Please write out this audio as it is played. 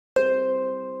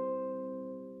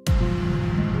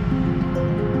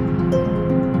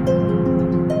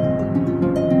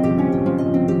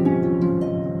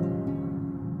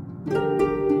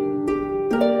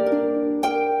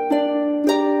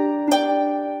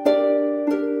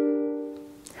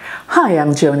Hi,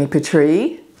 I'm Joni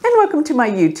Patry, and welcome to my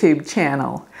YouTube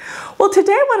channel. Well,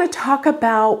 today I want to talk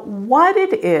about what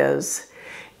it is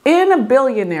in a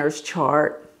billionaire's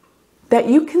chart that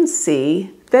you can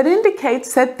see that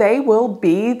indicates that they will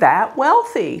be that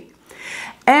wealthy.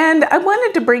 And I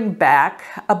wanted to bring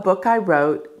back a book I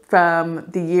wrote from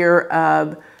the year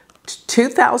of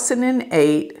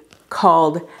 2008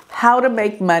 called How to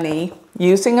Make Money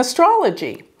Using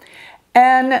Astrology.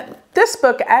 And this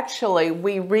book, actually,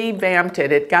 we revamped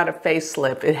it. It got a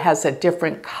facelift. It has a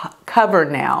different cover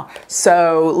now.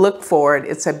 So look for it.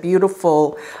 It's a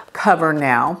beautiful cover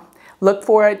now. Look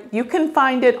for it. You can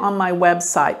find it on my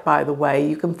website, by the way.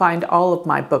 You can find all of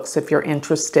my books if you're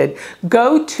interested.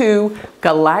 Go to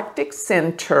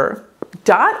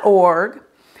galacticcenter.org.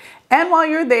 And while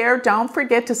you're there, don't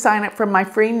forget to sign up for my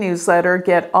free newsletter.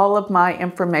 Get all of my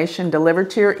information delivered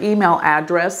to your email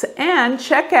address. And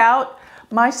check out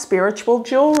my spiritual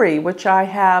jewelry, which I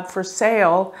have for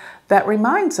sale, that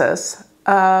reminds us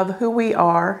of who we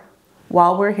are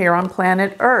while we're here on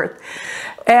planet Earth.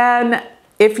 And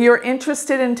if you're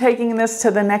interested in taking this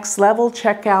to the next level,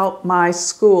 check out my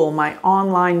school, my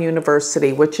online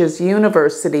university, which is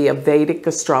University of Vedic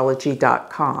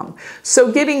Astrology.com.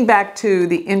 So getting back to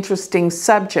the interesting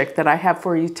subject that I have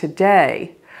for you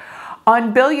today,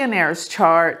 on billionaires'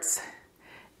 charts,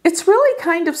 it's really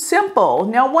kind of simple.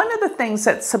 Now, one of the things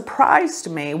that surprised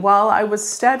me while I was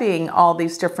studying all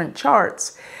these different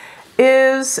charts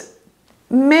is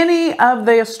many of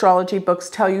the astrology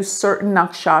books tell you certain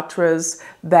nakshatras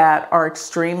that are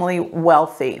extremely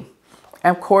wealthy.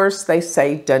 Of course, they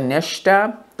say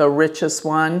Dhanishta, the richest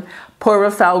one, Pura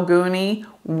Falguni,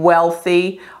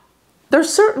 wealthy.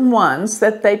 There's certain ones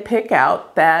that they pick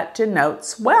out that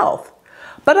denotes wealth.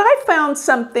 But I found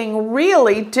something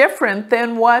really different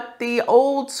than what the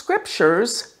old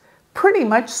scriptures pretty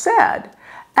much said.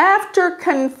 After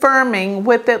confirming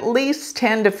with at least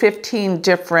 10 to 15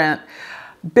 different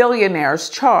billionaires'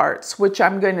 charts, which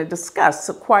I'm going to discuss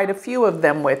quite a few of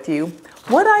them with you,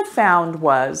 what I found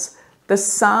was the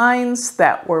signs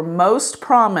that were most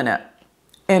prominent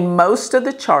in most of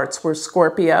the charts were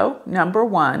Scorpio, number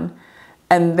one,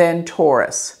 and then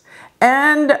Taurus.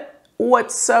 And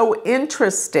what's so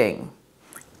interesting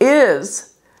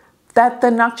is that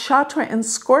the nakshatra in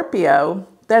Scorpio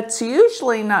that's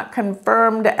usually not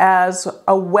confirmed as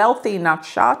a wealthy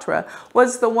nakshatra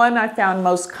was the one I found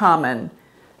most common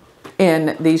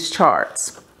in these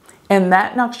charts. And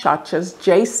that nakshatra is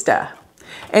Jyeshta.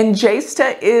 And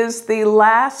Jyeshta is the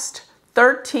last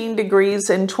 13 degrees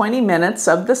and 20 minutes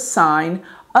of the sign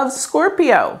of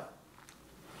Scorpio.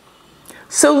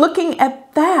 So looking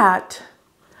at that,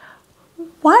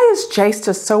 why is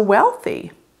Jyeshta so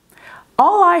wealthy?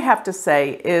 All I have to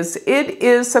say is it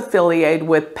is affiliated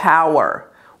with power,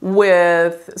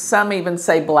 with some even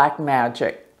say black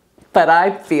magic. But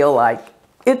I feel like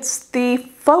it's the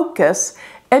focus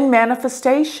and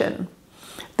manifestation.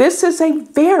 This is a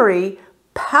very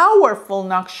powerful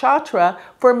nakshatra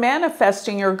for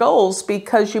manifesting your goals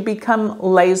because you become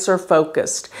laser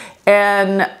focused.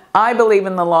 And I believe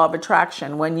in the law of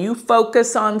attraction. When you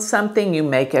focus on something, you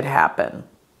make it happen.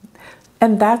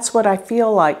 And that's what I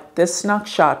feel like this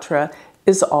nakshatra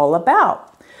is all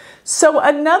about. So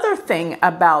another thing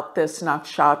about this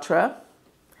nakshatra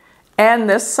and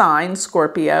this sign,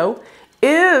 Scorpio,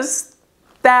 is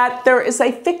that there is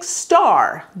a fixed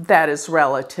star that is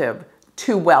relative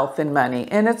to wealth and money,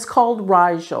 and it's called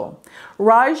Rigel.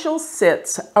 Rigel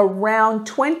sits around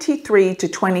 23 to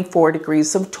 24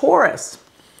 degrees of Taurus.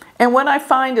 And what I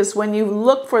find is when you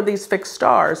look for these fixed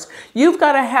stars, you've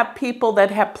got to have people that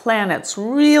have planets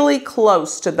really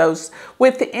close to those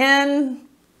within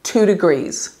 2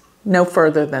 degrees, no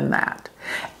further than that.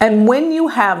 And when you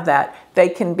have that, they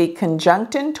can be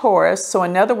conjunct in Taurus. So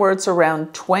in other words,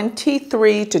 around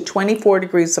 23 to 24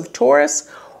 degrees of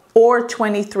Taurus or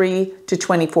 23 to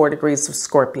 24 degrees of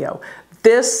Scorpio.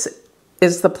 This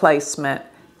is the placement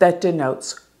that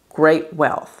denotes great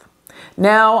wealth.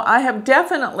 Now, I have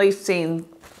definitely seen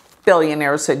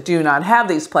billionaires that do not have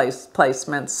these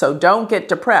placements, so don't get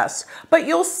depressed. But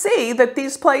you'll see that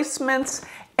these placements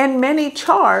in many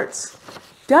charts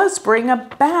does bring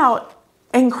about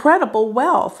incredible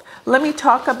wealth. Let me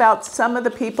talk about some of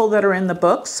the people that are in the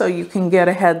book so you can get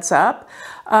a heads up.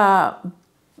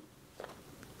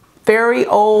 Very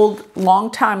old,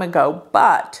 long time ago,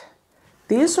 but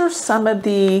these are some of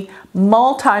the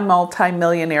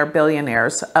multi-millionaire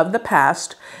billionaires of the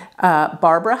past.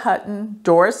 Barbara Hutton,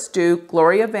 Doris Duke,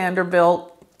 Gloria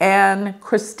Vanderbilt, and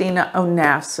Christina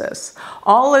Onassis.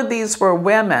 All of these were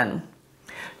women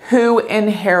who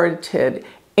inherited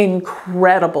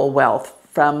incredible wealth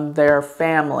from their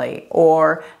family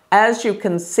or as you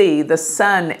can see, the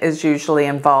son is usually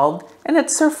involved, and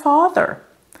it's their father.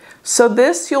 So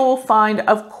this you'll find,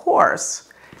 of course,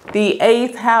 the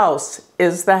 8th house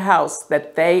is the house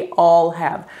that they all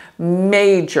have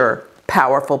major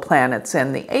powerful planets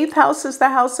in. The 8th house is the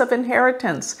house of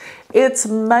inheritance. It's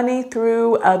money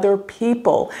through other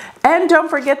people. And don't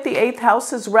forget, the 8th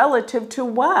house is relative to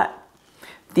what?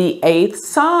 The 8th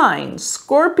sign,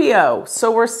 Scorpio.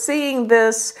 So we're seeing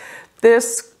this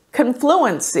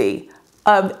confluency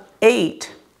of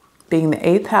 8 being the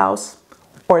 8th house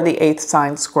or the 8th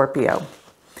sign, Scorpio.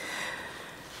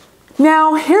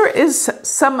 Now, here is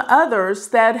some others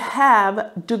that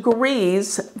have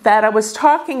degrees that I was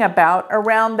talking about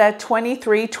around that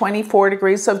 23, 24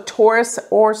 degrees of Taurus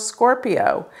or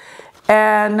Scorpio.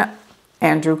 And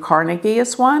Andrew Carnegie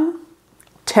is one,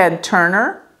 Ted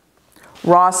Turner,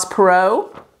 Ross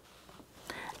Perot,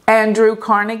 Andrew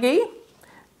Carnegie,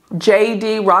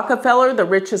 J.D. Rockefeller, the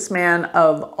richest man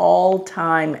of all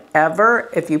time ever,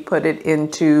 if you put it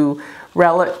into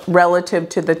relative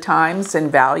to the times and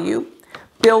value,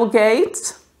 Bill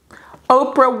Gates,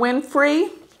 Oprah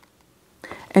Winfrey,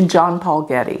 and John Paul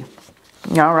Getty.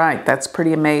 All right, that's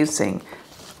pretty amazing.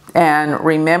 And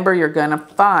remember, you're going to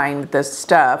find this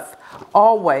stuff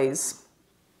always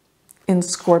in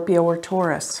Scorpio or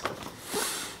Taurus.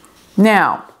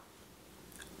 Now,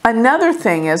 another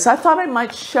thing is, I thought I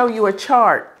might show you a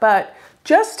chart, but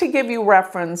just to give you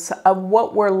reference of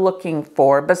what we're looking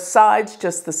for, besides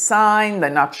just the sign, the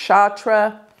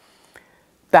nakshatra,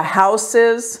 the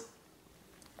houses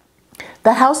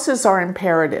are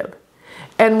imperative.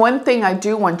 And one thing I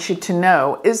do want you to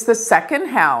know is the 2nd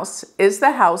house is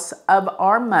the house of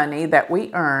our money that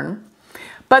we earn,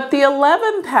 but the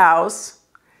 11th house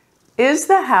is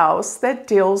the house that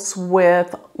deals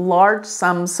with large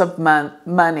sums of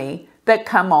money that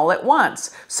come all at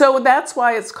once. So that's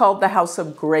why it's called the house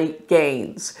of great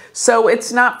gains. So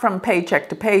it's not from paycheck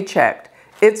to paycheck.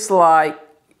 It's like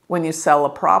when you sell a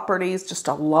property, it's just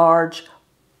a large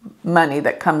money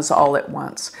that comes all at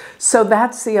once. So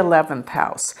that's the 11th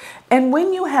house. And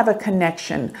when you have a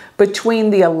connection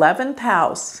between the 11th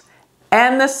house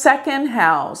and the 2nd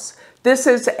house, this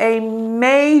is a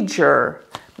major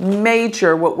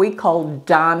what we call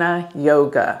Dana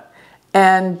Yoga.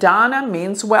 And Dana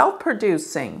means wealth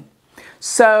producing.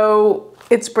 So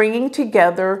it's bringing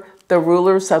together the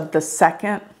rulers of the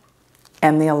 2nd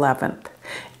and the 11th.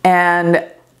 And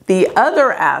the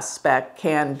other aspect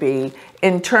can be,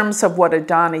 in terms of what a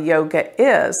Dana Yoga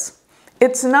is,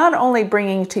 it's not only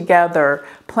bringing together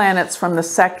planets from the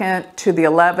 2nd to the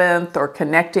 11th or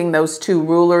connecting those two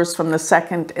rulers from the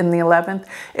 2nd and the 11th.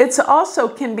 It's also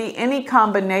can be any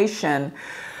combination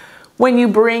when you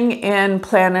bring in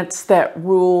planets that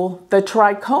rule the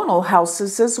triconal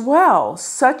houses as well,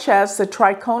 such as the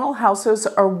triconal houses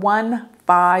are 1,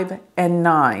 5, and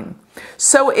 9.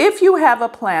 So if you have a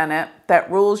planet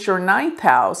that rules your 9th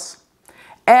house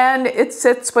and it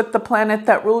sits with the planet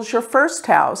that rules your 1st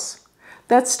house,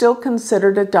 that's still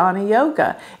considered a Dana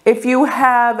Yoga. If you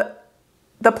have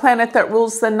the planet that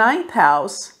rules the 9th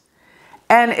house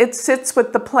and it sits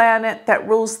with the planet that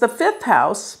rules the 5th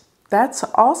house, that's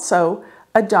also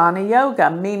a Dana Yoga,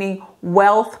 meaning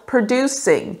wealth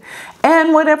producing.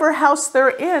 And whatever house they're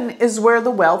in is where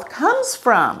the wealth comes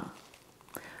from.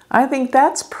 I think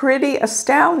that's pretty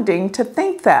astounding to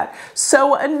think that.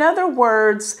 So in other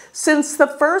words, since the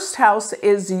 1st house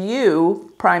is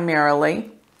you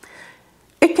primarily,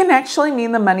 it can actually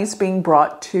mean the money's being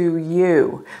brought to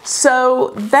you.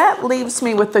 So that leaves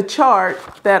me with the chart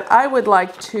that I would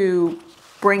like to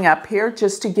bring up here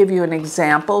just to give you an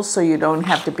example so you don't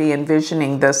have to be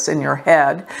envisioning this in your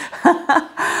head.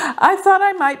 I thought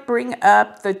I might bring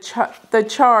up the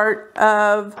chart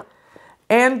of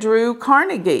Andrew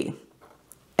Carnegie.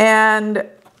 And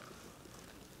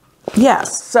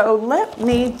yes, so let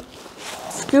me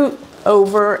scoot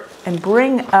over and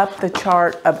bring up the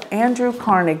chart of Andrew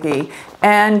Carnegie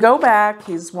and go back.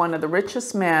 He's one of the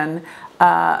richest men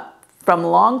from a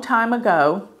long time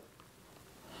ago.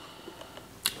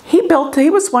 He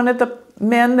was one of the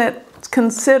men that's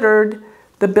considered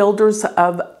the builders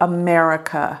of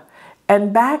America.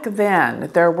 And back then,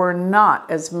 there were not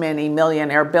as many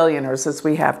billionaires as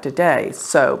we have today.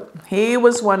 So he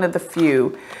was one of the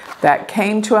few that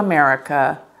came to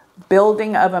America,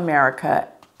 building of America,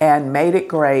 and made it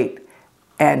great.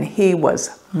 And he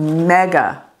was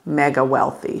mega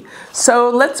wealthy. So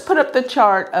let's put up the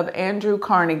chart of Andrew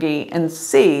Carnegie and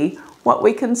see what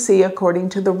we can see according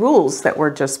to the rules that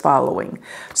we're just following.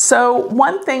 So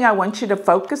one thing I want you to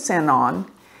focus in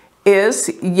on is,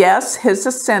 yes, his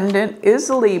ascendant is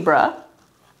Libra,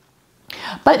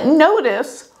 but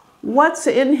notice what's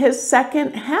in his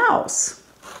second house?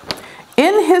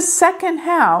 In his second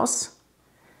house,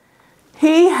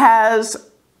 he has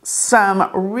some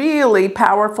really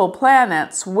powerful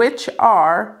planets, which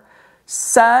are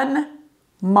Sun,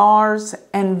 Mars,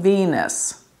 and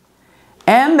Venus.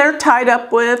 And they're tied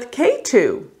up with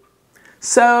K2.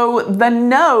 So the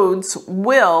nodes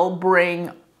will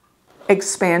bring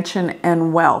expansion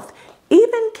and wealth.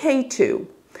 Even K2.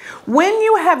 When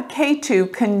you have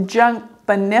K2 conjunct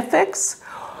benefics,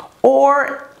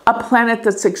 or a planet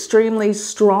that's extremely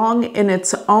strong in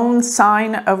its own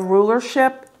sign of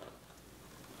rulership,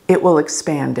 it will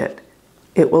expand it.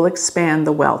 It will expand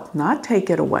the wealth, not take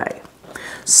it away.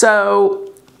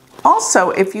 So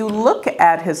also, if you look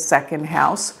at his second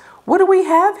house, what do we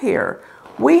have here?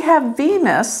 We have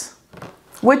Venus,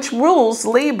 which rules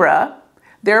Libra.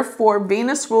 Therefore,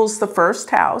 Venus rules the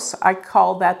first house. I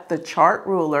call that the chart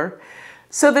ruler.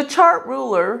 So the chart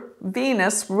ruler,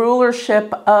 Venus,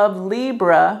 rulership of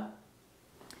Libra,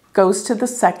 goes to the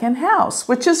second house,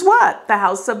 which is what? The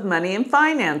house of money and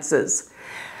finances.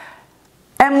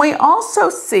 And we also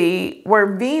see where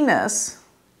Venus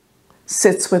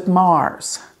sits with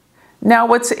Mars. Now,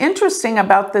 what's interesting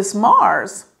about this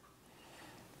Mars,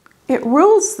 it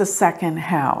rules the second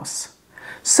house.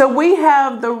 So we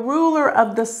have the ruler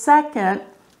of the second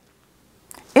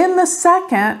in the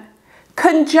second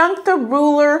conjunct the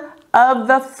ruler of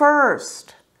the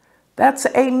first. That's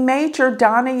a major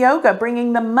Dana Yoga,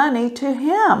 bringing the money to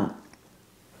him.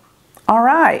 All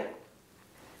right.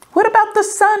 What about the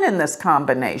sun in this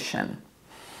combination?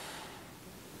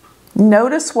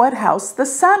 Notice what house the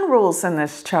sun rules in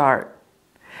this chart.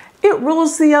 It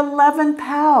rules the 11th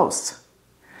house.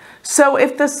 So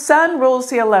if the sun rules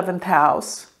the 11th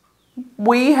house,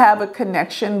 we have a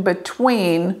connection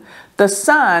between the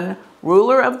sun,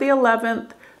 ruler of the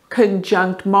 11th,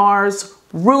 conjunct Mars,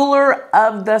 ruler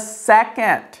of the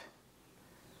second.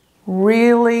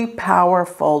 Really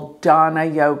powerful Dana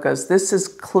yogas. This is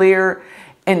clear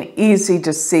and easy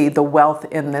to see the wealth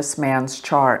in this man's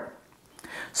chart.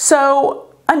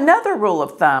 So another rule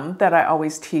of thumb that I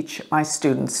always teach my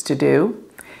students to do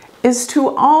is to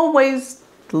always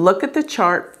look at the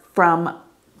chart from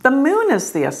the moon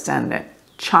as the ascendant,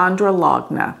 Chandra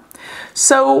Lagna.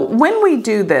 So when we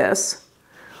do this,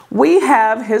 we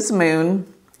have his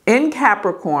moon in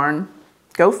Capricorn.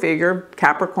 Go figure,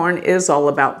 Capricorn is all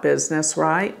about business,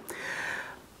 right?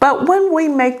 But when we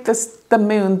make the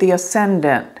moon the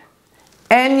ascendant,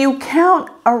 and you count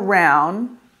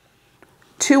around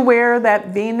to where that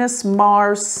Venus,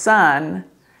 Mars, Sun,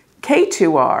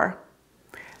 K2 are,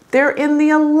 they're in the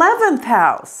 11th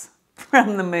house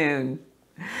from the moon.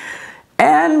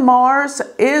 And Mars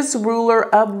is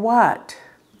ruler of what?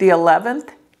 The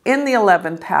 11th, in the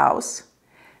 11th house.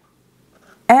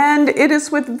 And it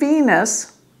is with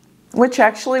Venus, which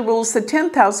actually rules the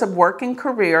 10th house of work and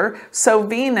career. So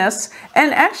Venus,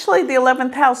 and actually the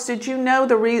 11th house, did you know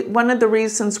one of the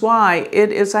reasons why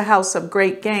it is a house of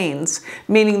great gains,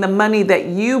 meaning the money that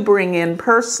you bring in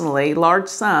personally, large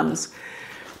sums,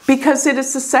 because it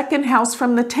is the second house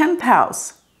from the 10th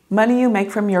house. Money you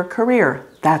make from your career,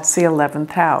 that's the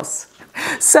 11th house.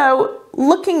 So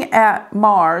looking at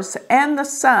Mars and the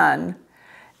sun,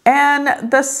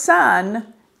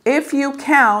 if you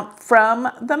count from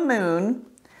the moon,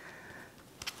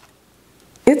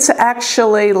 it's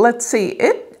actually, let's see,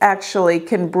 it actually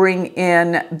can bring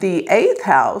in the 8th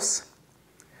house,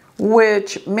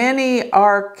 which many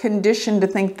are conditioned to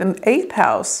think the 8th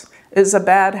house is a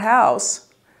bad house,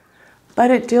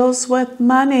 but it deals with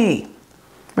money.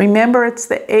 Remember, it's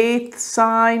the 8th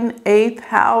sign, 8th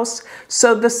house.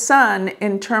 So the sun,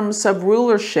 in terms of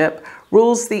rulership,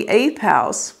 rules the 8th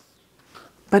house,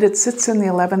 but it sits in the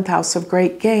 11th house of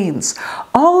great gains.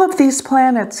 All of these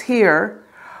planets here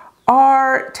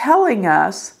are telling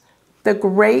us the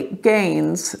great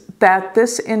gains that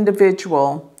this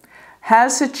individual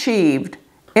has achieved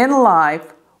in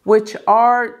life, which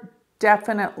are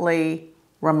definitely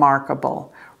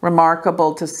remarkable.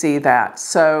 Remarkable to see that.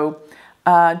 So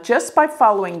just by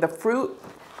following the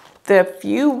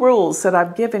few rules that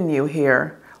I've given you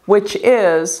here, which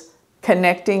is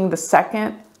connecting the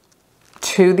second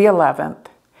to the 11th,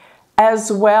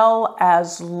 as well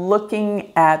as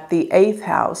looking at the 8th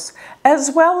house,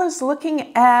 as well as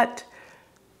looking at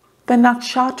the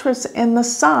nakshatras in the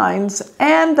signs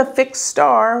and the fixed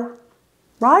star,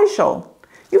 Rigel.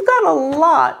 You've got a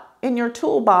lot in your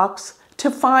toolbox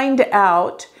to find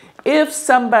out if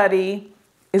somebody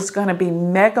is going to be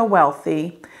mega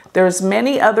wealthy. There's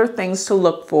many other things to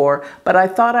look for, but I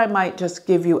thought I might just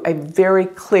give you a very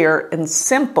clear and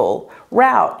simple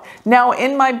route. Now,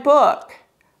 in my book,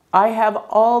 I have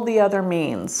all the other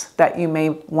means that you may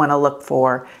want to look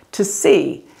for to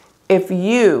see if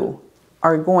you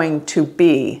are going to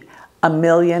be a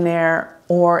millionaire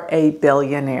or a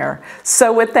billionaire.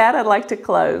 So with that, I'd like to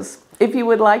close. If you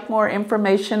would like more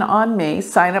information on me,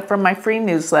 sign up for my free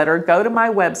newsletter. Go to my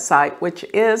website, which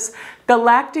is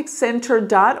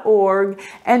galacticcenter.org.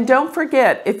 And don't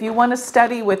forget, if you want to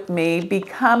study with me,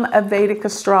 become a Vedic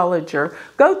astrologer,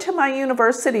 go to my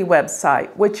university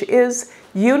website, which is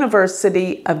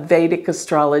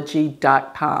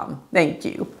universityofvedicastrology.com. Thank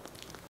you.